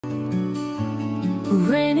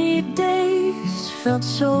Rainy days felt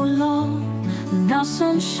so long. Now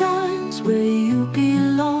sun shines where you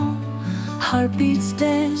belong. Heartbeats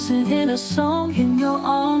dancing in a song. In your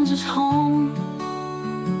arms is home.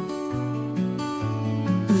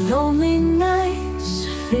 Lonely nights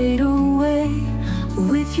fade away.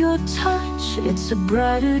 With your touch, it's a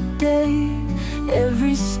brighter day.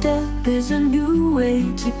 Every step is a new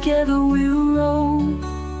way. Together we'll roam.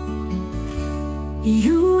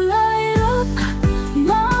 You light up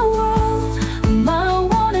my world, my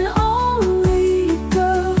one and only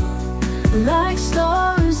girl. Like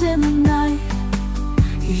stars in the night,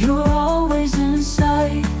 you're always in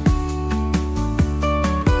sight.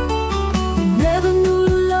 Never knew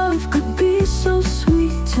love could be so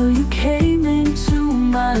sweet till you came into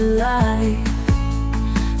my life.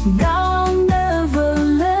 Now I'll never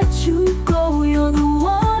let you go. You're the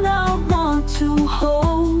one I want to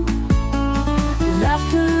hold.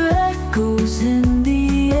 Laughter echoes in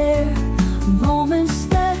the air, moments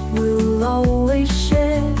that we'll always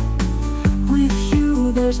share. With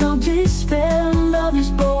you there's no despair. Love is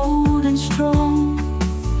bold and strong.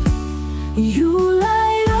 You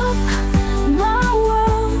light up my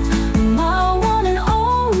world, my one and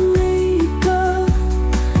only girl.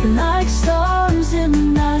 Like stars in the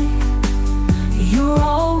night, you're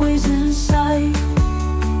always in sight.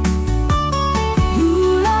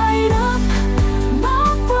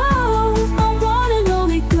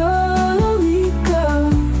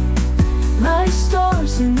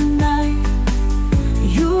 In the night,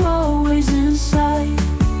 you're always in sight.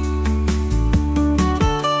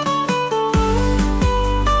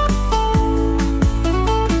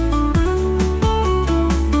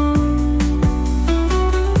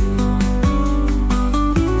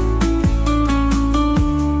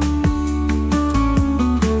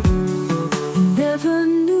 Never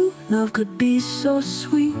knew love could be so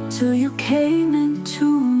sweet till you came into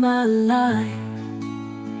my life.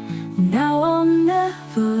 Now I'll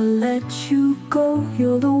never let you go.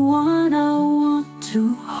 You're the one I want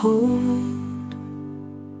to hold.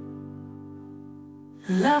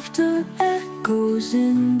 Laughter echoes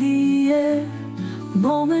in the air,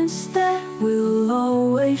 moments that we'll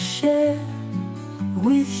always share.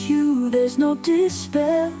 With you there's no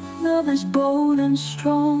despair. Love is bold and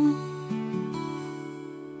strong.